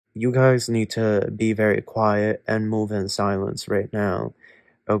you guys need to be very quiet and move in silence right now,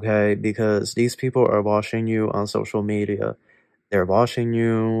 okay? Because these people are watching you on social media. They're watching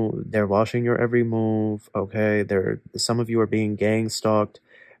you, they're watching your every move, okay? Some of you are being gang stalked,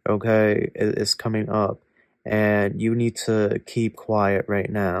 okay? It's coming up. And you need to keep quiet right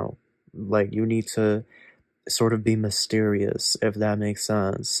now. Like, you need to sort of be mysterious, if that makes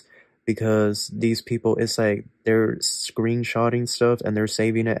sense. Because these people, it's like they're screenshotting stuff and they're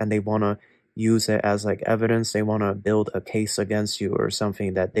saving it and they want to use it as like evidence. They want to build a case against you or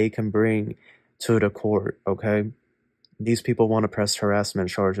something that they can bring to the court, okay? These people want to press harassment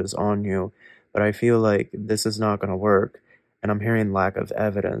charges on you, but I feel like this is not going to work. And I'm hearing lack of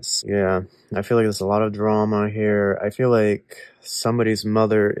evidence. Yeah, I feel like there's a lot of drama here. I feel like somebody's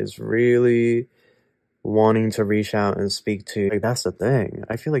mother is really wanting to reach out and speak to you. Like, that's the thing.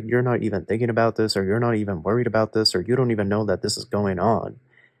 I feel like you're not even thinking about this, or you're not even worried about this, or you don't even know that this is going on.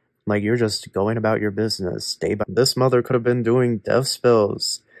 Like, you're just going about your business day by. This mother could have been doing death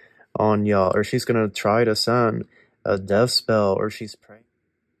spells on y'all, or she's gonna try to send a death spell, or she's praying.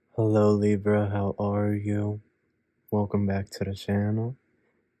 Hello Libra, how are you? Welcome back to the channel.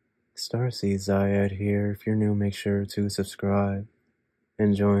 Starseed Zayed here. If you're new, make sure to subscribe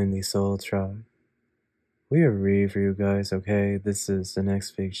and join the Soul Tribe. We are ready for you guys, okay? This is the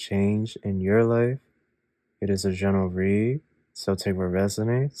next big change in your life. It is a general read, so take what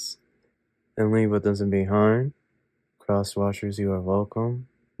resonates and leave what doesn't behind. Cross watchers, you are welcome.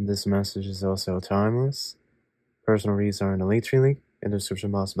 This message is also timeless. Personal reads are in the LINKTREE link in the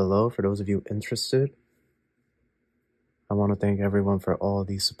description box below for those of you interested. I want to thank everyone for all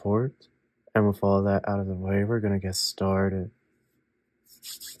the support. And with all that out of the way, we're going to get started.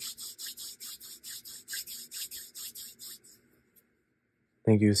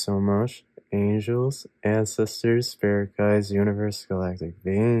 Thank you so much, angels, ancestors, spirit guides, universe, galactic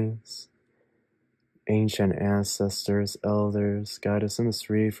beings, ancient ancestors, elders, guide us in this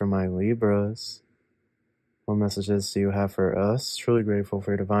read for my Libras. What messages do you have for us? Truly grateful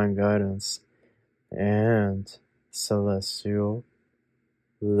for your divine guidance and celestial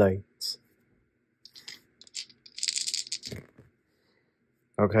light.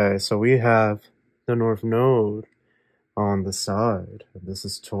 Okay, so we have the North Node on the side. This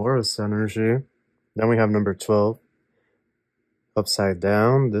is Taurus energy. Then we have number 12 upside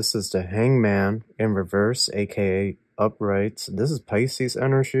down. This is the Hangman in reverse, aka upright. This is Pisces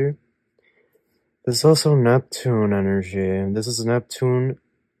energy. This is also Neptune energy. This is Neptune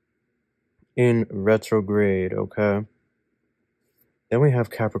in retrograde, okay? Then we have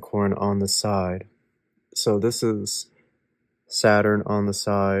Capricorn on the side. So this is Saturn on the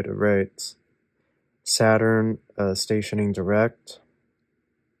side, right? Saturn stationing direct.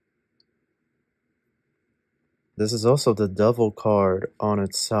 This is also the Devil card on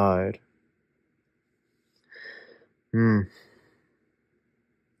its side.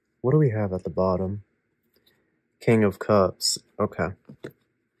 What do we have at the bottom? King of Cups. Okay.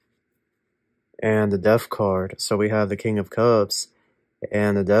 And the Death card. So we have the King of Cups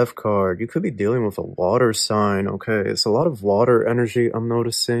and the Death card. You could be dealing with a water sign. Okay, it's a lot of water energy I'm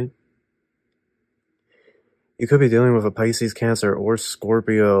noticing. You could be dealing with a Pisces, Cancer, or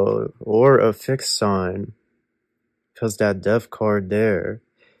Scorpio, or a fixed sign. Because that Death card there,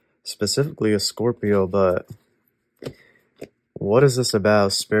 specifically a Scorpio, but what is this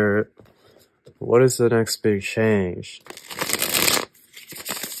about, Spirit? What is the next big change?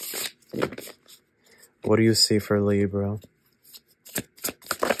 What do you see for Libra?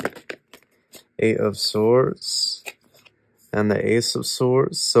 Eight of Swords and the Ace of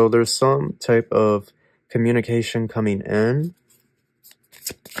Swords. So there's some type of communication coming in.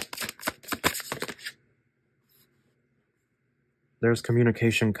 There's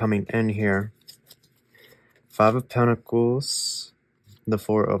communication coming in here. Five of Pentacles, the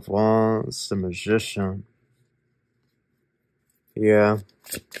Four of Wands, the Magician. Yeah.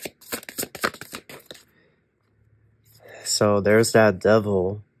 So there's that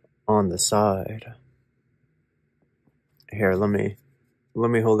Devil on the side. Here, let me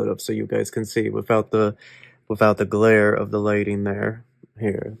hold it up so you guys can see without the glare of the lighting there.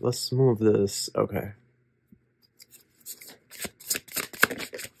 Here, let's move this. Okay.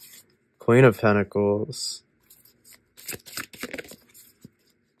 Queen of Pentacles.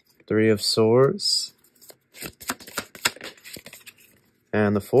 Three of Swords.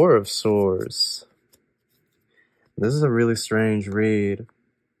 And the Four of Swords. This is a really strange read.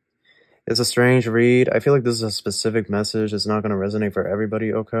 It's a strange read. I feel like this is a specific message. It's not going to resonate for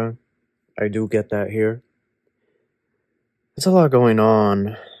everybody, okay? I do get that here. It's a lot going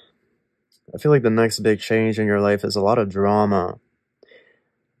on. I feel like the next big change in your life is a lot of drama.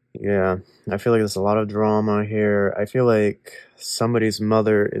 Yeah, I feel like there's a lot of drama here. I feel like somebody's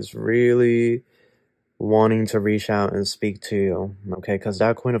mother is really wanting to reach out and speak to you, okay? Because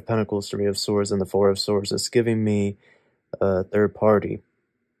that Queen of Pentacles, Three of Swords, and the Four of Swords is giving me a third party.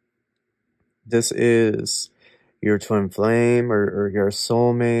 This is your twin flame or your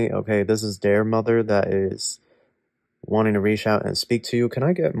soulmate, okay? This is their mother that is wanting to reach out and speak to you. Can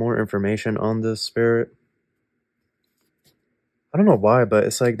I get more information on this, Spirit? I don't know why, but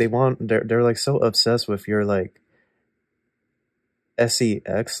it's like they're like so obsessed with your like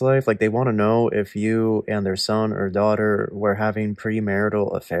sex life. Like they want to know if you and their son or daughter were having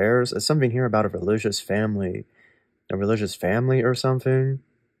premarital affairs. It's something here about a religious family or something.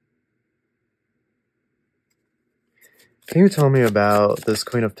 Can you tell me about this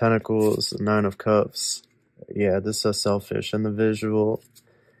Queen of Pentacles, Nine of Cups? Yeah, this is selfish in the visual.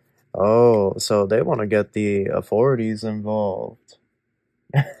 Oh, so they want to get the authorities involved.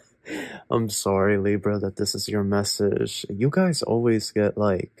 I'm sorry, Libra, that this is your message. You guys always get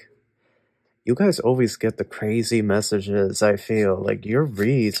the crazy messages, I feel. Like, your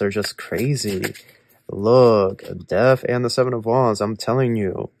reads are just crazy. Look, Death and the Seven of Wands, I'm telling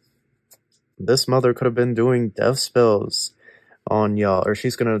you. This mother could have been doing death spells on y'all, or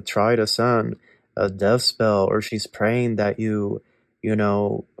she's gonna try to send a death spell, or she's praying that you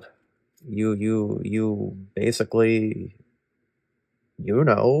basically,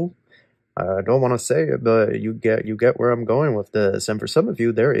 I don't want to say it, but you get where I'm going with this. And for some of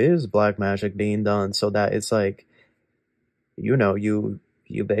you, there is black magic being done, so that it's like, you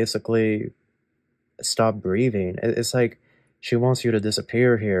basically stop breathing. It's like she wants you to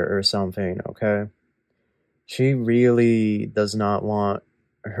disappear here or something, okay? She really does not want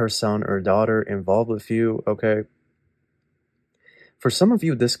her son or daughter involved with you, okay? For some of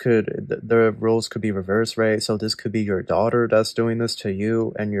you, the roles could be reversed, right? So this could be your daughter that's doing this to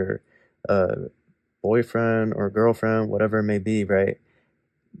you and your boyfriend or girlfriend, whatever it may be, right?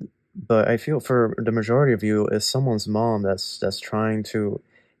 But I feel for the majority of you, it's someone's mom that's trying to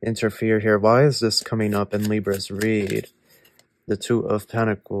interfere here. Why is this coming up in Libra's read? The Two of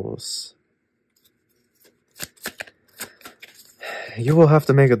Pentacles. You will have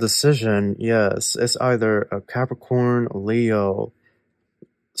to make a decision. Yes, it's either a Capricorn, Leo,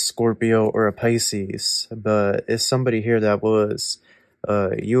 Scorpio, or a Pisces. But it's somebody here that was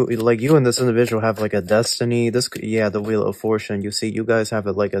you and this individual have like a destiny. The Wheel of Fortune. You see, you guys have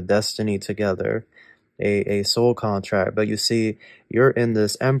like a destiny together, a soul contract. But you see, you're in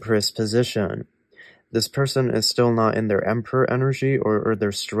this Empress position. This person is still not in their Emperor energy, or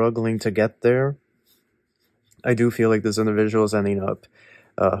they're struggling to get there. I do feel like this individual is ending up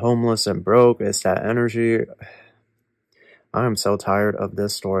homeless and broke. It's that energy. I am so tired of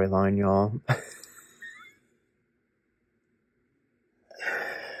this storyline, y'all.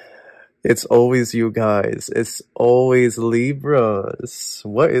 It's always you guys. It's always Libras.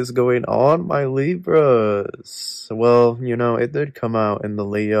 What is going on, my Libras? Well, it did come out in the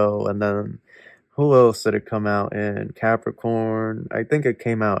Leo, and then who else did it come out in? Capricorn. I think it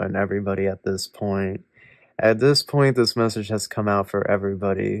came out in everybody at this point. At this point, this message has come out for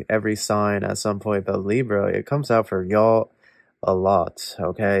everybody, every sign at some point, but Libra, it comes out for y'all a lot,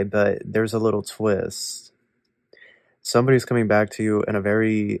 okay? But there's a little twist. Somebody's coming back to you in a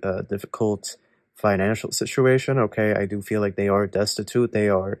very difficult financial situation, okay? I do feel like they are destitute. They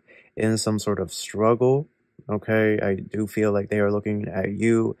are in some sort of struggle, okay? I do feel like they are looking at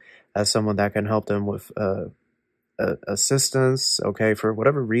you as someone that can help them with assistance, okay? For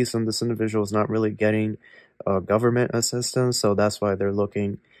whatever reason, this individual is not really getting government assistance, so that's why they're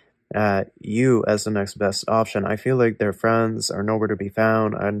looking at you as the next best option. I feel like their friends are nowhere to be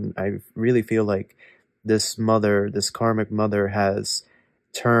found, and I really feel like this karmic mother has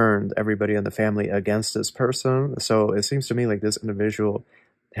turned everybody in the family against this person. So it seems to me like this individual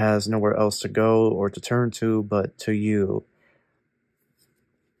has nowhere else to go or to turn to but to you.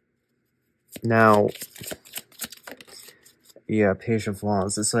 Now, yeah, Page of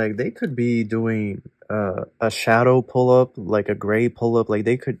Wands. It's like they could be doing a shadow pull-up, like a gray pull-up. Like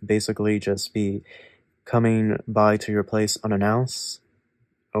they could basically just be coming by to your place unannounced.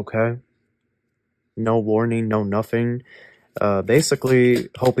 Okay? No warning, no nothing. Basically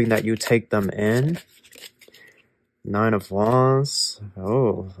hoping that you take them in. Nine of Wands.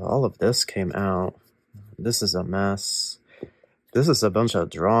 Oh, all of this came out. This is a mess. This is a bunch of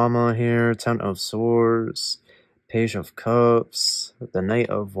drama here. Ten of Swords. Page of Cups. The Knight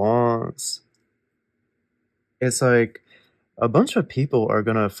of Wands. It's like a bunch of people are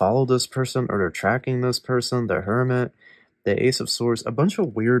gonna follow this person, or they're tracking this person. The Hermit, the Ace of Swords. A bunch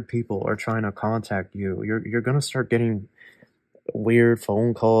of weird people are trying to contact you. You're gonna start getting weird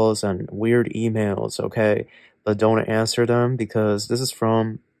phone calls and weird emails, okay? But don't answer them, because this is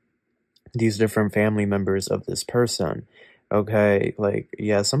from these different family members of this person, okay? Like,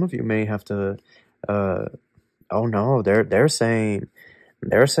 yeah, some of you may have to, oh no, they're saying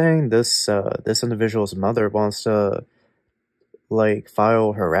this this individual's mother wants to, like,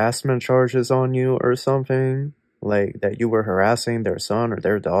 file harassment charges on you or something, like that you were harassing their son or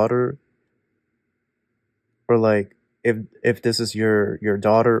their daughter. Or like, if this is your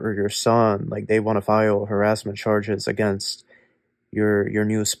daughter or your son, like they want to file harassment charges against your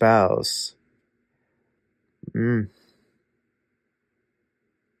new spouse. The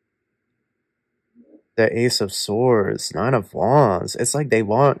Ace of Swords, Nine of Wands. It's like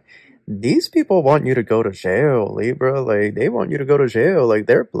these people want you to go to jail, Libra. Like, they want you to go to jail. Like,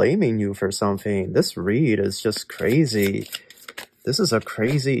 they're blaming you for something. This read is just crazy. This is a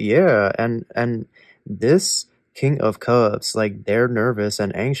crazy, yeah. And this King of Cups, like, they're nervous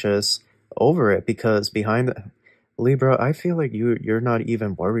and anxious over it, because behind the Libra, I feel like you're not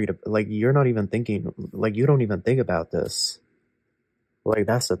even worried. Like, you're not even thinking, like, you don't even think about this. Like,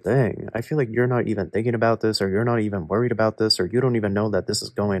 that's the thing. I feel like you're not even thinking about this, or you're not even worried about this, or you don't even know that this is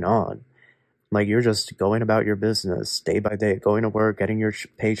going on. Like, you're just going about your business day by day, going to work, getting your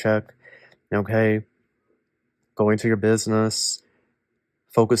paycheck, okay? Going to your business,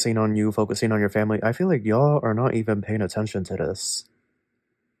 focusing on you, focusing on your family. I feel like y'all are not even paying attention to this.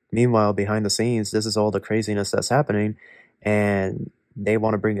 Meanwhile, behind the scenes, this is all the craziness that's happening, and they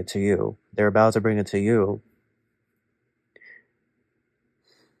want to bring it to you. They're about to bring it to you.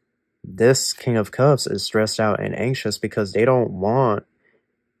 This King of Cups is stressed out and anxious because they don't want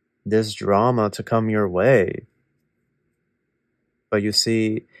this drama to come your way. But you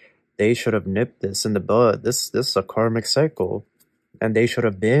see, they should have nipped this in the bud. This is a karmic cycle, and they should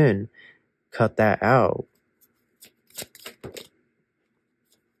have been cut that out.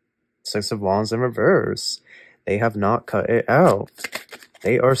 Six of Wands in reverse. They have not cut it out.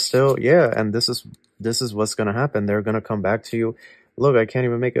 They are still, yeah, and this is what's gonna happen. They're gonna come back to you. Look, I can't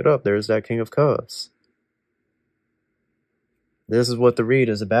even make it up. There's that King of Cups. This is what the read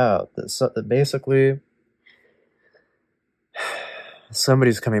is about. Basically,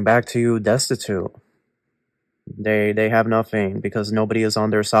 somebody's coming back to you destitute. They have nothing because nobody is on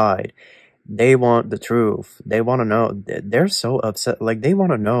their side. They want the truth. They want to know. They're so upset. Like, they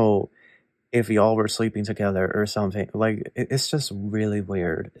want to know if y'all were sleeping together or something. Like, it's just really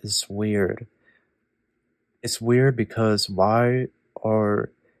weird. It's weird. It's weird because why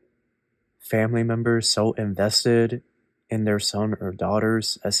are family members so invested in their son or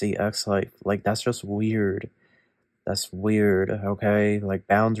daughter's sex life? Like, that's just weird. That's weird, okay? Like,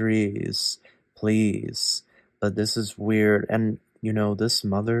 boundaries, please. But this is weird. And, you know, this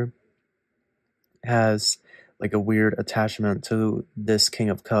mother has, like, a weird attachment to this King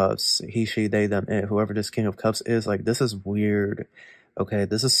of Cups. He, she, they, them, it. Whoever this King of Cups is, like, this is weird. Okay,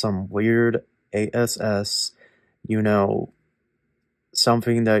 this is some weird ASS, you know,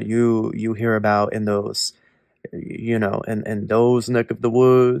 something that you hear about in those, you know, in those neck of the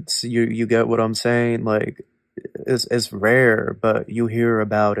woods. You get what I'm saying? Like, it's rare, but you hear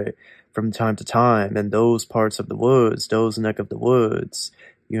about it from time to time in those parts of the woods, those neck of the woods,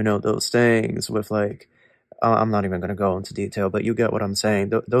 you know, those things with, like, I'm not even going to go into detail, but you get what I'm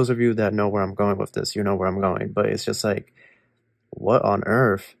saying. Those of you that know where I'm going with this, you know where I'm going, but it's just like, what on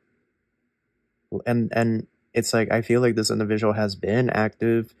earth? And it's like, I feel like this individual has been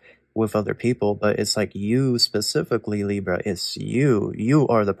active with other people, but it's like, you specifically, Libra, it's you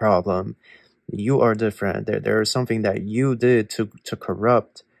are the problem. You are different. There is something that you did to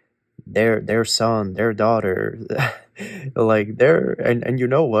corrupt their son, their daughter. Like, and you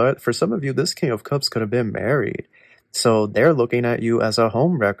know what? For some of you, this King of Cups could have been married. So they're looking at you as a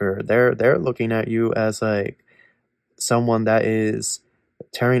homewrecker. They're looking at you as, like, someone that is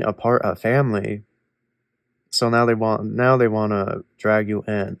tearing apart a family. So now they want to drag you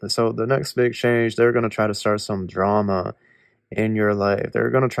in. So the next big change, they're going to try to start some drama in your life. They're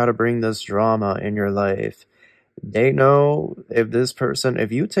going to try to bring this drama in your life. They know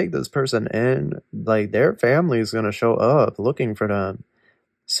if you take this person in, like, their family is going to show up looking for them.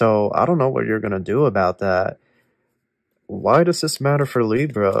 So I don't know what you're going to do about that. Why does this matter for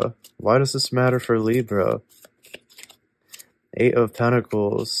Libra? Why does this matter for Libra? Eight of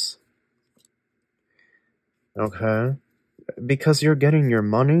Pentacles. Okay. Because you're getting your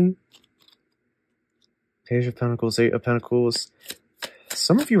money. Page of Pentacles, Eight of Pentacles.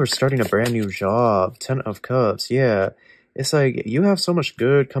 Some of you are starting a brand new job. Ten of Cups, yeah. It's like, you have so much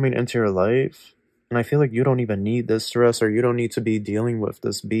good coming into your life, and I feel like you don't even need this stress, or you don't need to be dealing with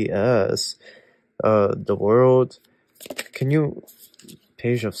this BS. The World, Can you...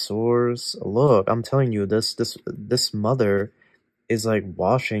 Page of Swords? Look, I'm telling you, this mother is like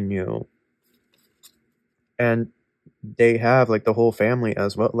washing you. And they have like the whole family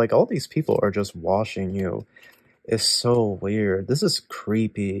as well. Like all these people are just washing you. It's so weird. This is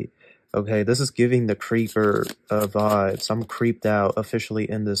creepy. Okay, this is giving the creeper vibes. I'm creeped out officially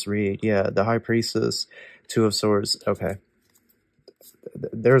in this read. Yeah, the High Priestess, Two of Swords. Okay.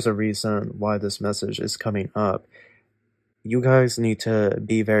 There's a reason why this message is coming up. You guys need to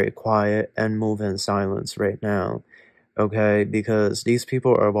be very quiet and move in silence right now. Okay, because these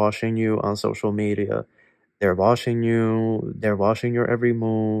people are watching you on social media. They're watching you, they're watching your every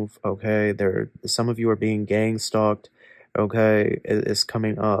move, okay? Some of you are being gang stalked, okay? It's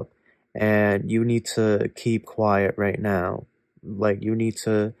coming up. And you need to keep quiet right now. Like, you need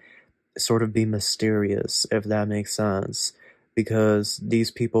to sort of be mysterious, if that makes sense. Because these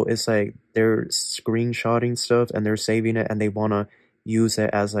people, it's like they're screenshotting stuff and they're saving it and they want to use it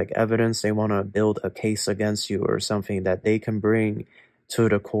as like evidence. They want to build a case against you or something that they can bring to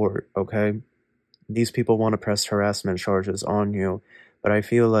the court, okay? These people want to press harassment charges on you, but I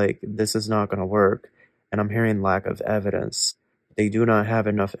feel like this is not going to work, and I'm hearing lack of evidence. They do not have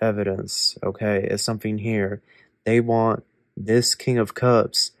enough evidence, okay? It's something here. They want this King of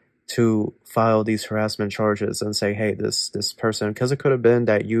Cups to file these harassment charges and say, hey, this person, because it could have been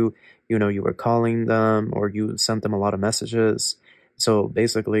that you were calling them or you sent them a lot of messages. So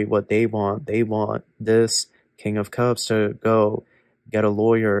basically what they want this King of Cups to go get a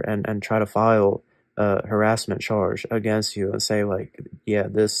lawyer and try to file a harassment charge against you and say like, yeah,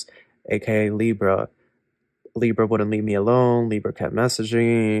 this aka Libra wouldn't leave me alone. Libra kept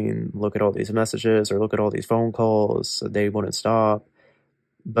messaging, look at all these messages or look at all these phone calls. They wouldn't stop.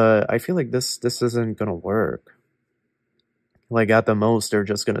 But I feel like this isn't gonna work. Like at the most, they're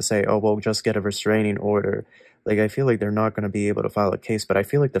just gonna say, oh, well, just get a restraining order. Like I feel like they're not gonna be able to file a case, but I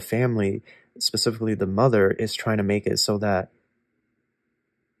feel like the family, specifically the mother, is trying to make it so that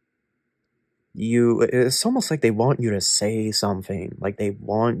it's almost like they want you to say something. Like they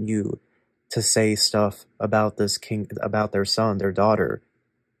want you to say stuff about this king, about their son, their daughter.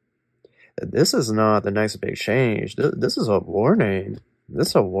 This is not the next big change. This is a warning. This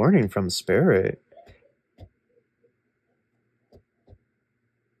is a warning from spirit.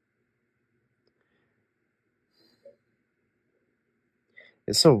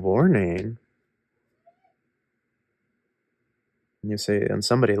 It's a warning. You say, and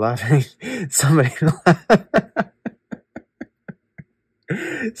somebody laughing. Somebody laughing.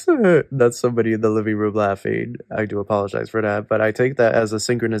 So that's somebody in the living room laughing. I do apologize for that, but I take that as a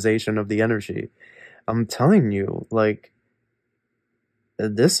synchronization of the energy. I'm telling you, like,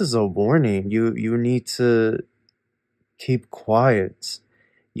 this is a warning. You need to keep quiet.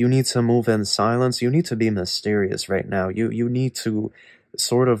 You need to move in silence. You need to be mysterious right now. You need to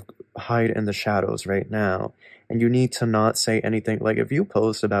sort of hide in the shadows right now. And you need to not say anything. Like if you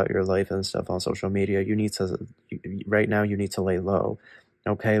post about your life and stuff on social media, right now you need to lay low.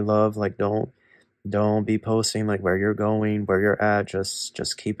 Okay, love, like don't be posting like where you're going, where you're at.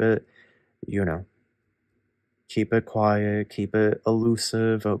 Just keep it, keep it quiet, keep it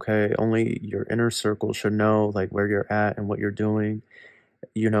elusive, okay? Only your inner circle should know like where you're at and what you're doing.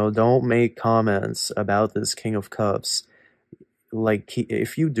 Don't make comments about this King of Cups. Like,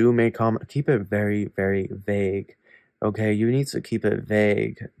 if you do make comment, keep it very, very vague. Okay, you need to keep it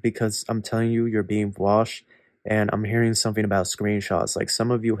vague because I'm telling you, you're being washed, and I'm hearing something about screenshots. Like,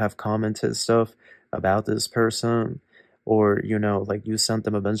 some of you have commented stuff about this person, or, like you sent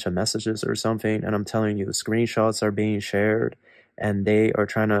them a bunch of messages or something, and I'm telling you, screenshots are being shared, and they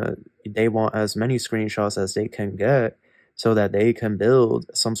want as many screenshots as they can get so that they can build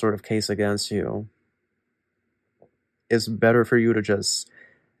some sort of case against you. It's better for you to just,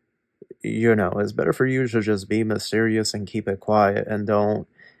 it's better for you to just be mysterious and keep it quiet and don't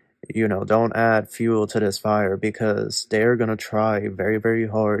add fuel to this fire because they're going to try very, very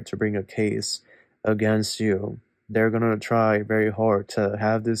hard to bring a case against you. They're going to try very hard to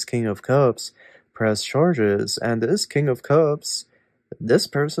have this King of Cups press charges, and this King of Cups, this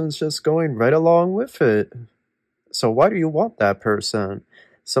person's just going right along with it. So why do you want that person?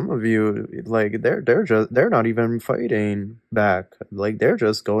 Some of you, like, they're not even fighting back. Like, they're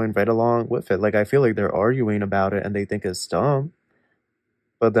just going right along with it. Like, I feel like they're arguing about it and they think it's dumb.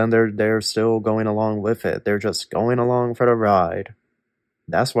 But then they're still going along with it. They're just going along for the ride.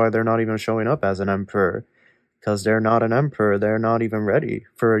 That's why they're not even showing up as an emperor. Because they're not an emperor. They're not even ready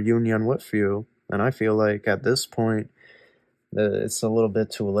for a union with you. And I feel like at this point, it's a little bit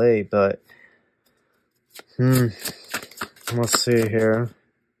too late. But, let's see here.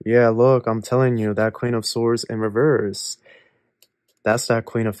 Yeah, look, I'm telling you, that Queen of Swords in reverse. That's that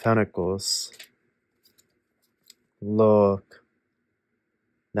Queen of Pentacles. Look.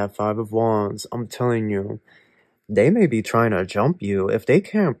 That Five of Wands. I'm telling you. They may be trying to jump you. If they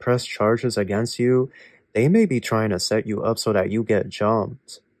can't press charges against you, they may be trying to set you up so that you get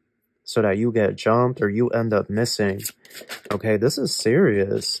jumped. So that you get jumped or you end up missing. Okay, this is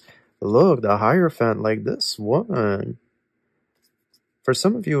serious. Look, the Hierophant, like this one. For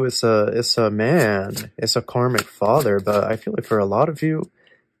some of you, it's a man. It's a karmic father, but I feel like for a lot of you,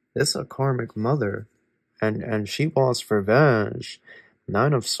 it's a karmic mother. And she wants revenge.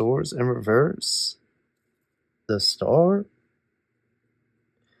 Nine of Swords in reverse. The Star?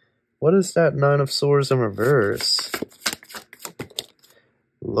 What is that Nine of Swords in reverse?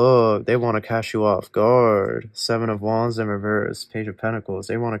 Look, they want to catch you off guard. Seven of Wands in reverse. Page of Pentacles.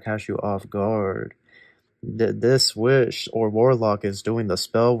 They want to catch you off guard. This witch or warlock is doing the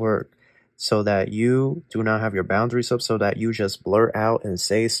spell work so that you do not have your boundaries up, so that you just blurt out and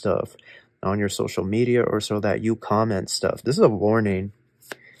say stuff on your social media, or so that you comment stuff. This is a warning.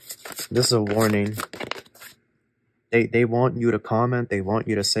 This is a warning. They want you to comment, they want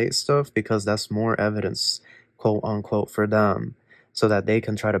you to say stuff because that's more evidence, quote unquote, for them, so that they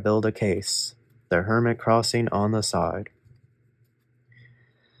can try to build a case. The Hermit crossing on the side.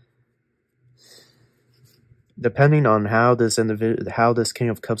 Depending on how this King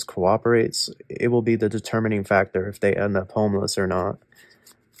of Cups cooperates, it will be the determining factor if they end up homeless or not.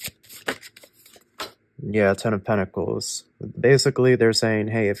 Yeah, Ten of Pentacles. Basically, they're saying,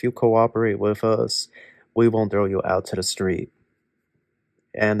 hey, if you cooperate with us, we won't throw you out to the street.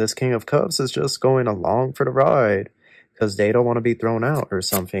 And this King of Cups is just going along for the ride because they don't want to be thrown out or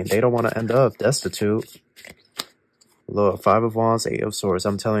something. They don't want to end up destitute. Look, Five of Wands, Eight of Swords.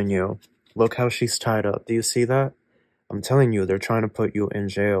 I'm telling you. Look how she's tied up. Do you see that? I'm telling you, they're trying to put you in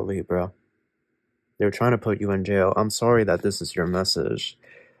jail, Libra. They're trying to put you in jail. I'm sorry that this is your message.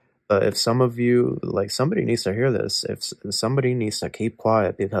 But if some of you, like, somebody needs to hear this. If somebody needs to keep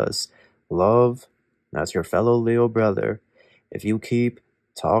quiet, because love, that's your fellow Leo brother. If you keep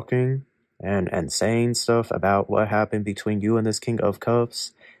talking and saying stuff about what happened between you and this King of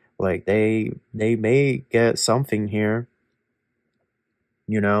Cups, like, they may get something here.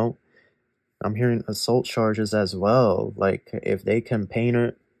 You know? I'm hearing assault charges as well. Like, if they can paint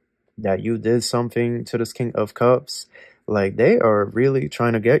it that you did something to this King of Cups, like, they are really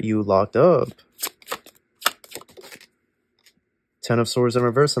trying to get you locked up. Ten of Swords in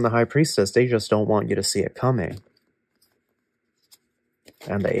reverse and the High Priestess, they just don't want you to see it coming.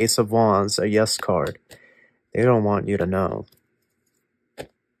 And the Ace of Wands, a yes card. They don't want you to know.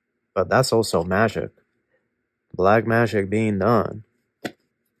 But that's also magic. Black magic being done.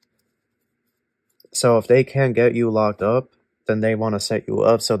 So if they can't get you locked up, then they want to set you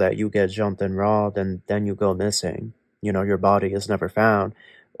up so that you get jumped and robbed and then you go missing. You know, your body is never found.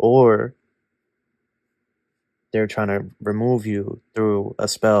 Or they're trying to remove you through a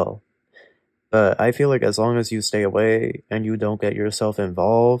spell. But I feel like as long as you stay away and you don't get yourself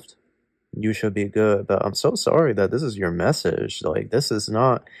involved, you should be good. But I'm so sorry that this is your message. Like, this is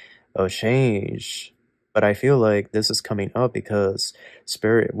not a change. But I feel like this is coming up because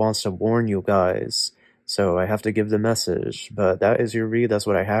Spirit wants to warn you guys. So I have to give the message. But that is your read. That's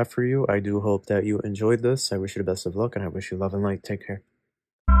what I have for you. I do hope that you enjoyed this. I wish you the best of luck and I wish you love and light. Take care.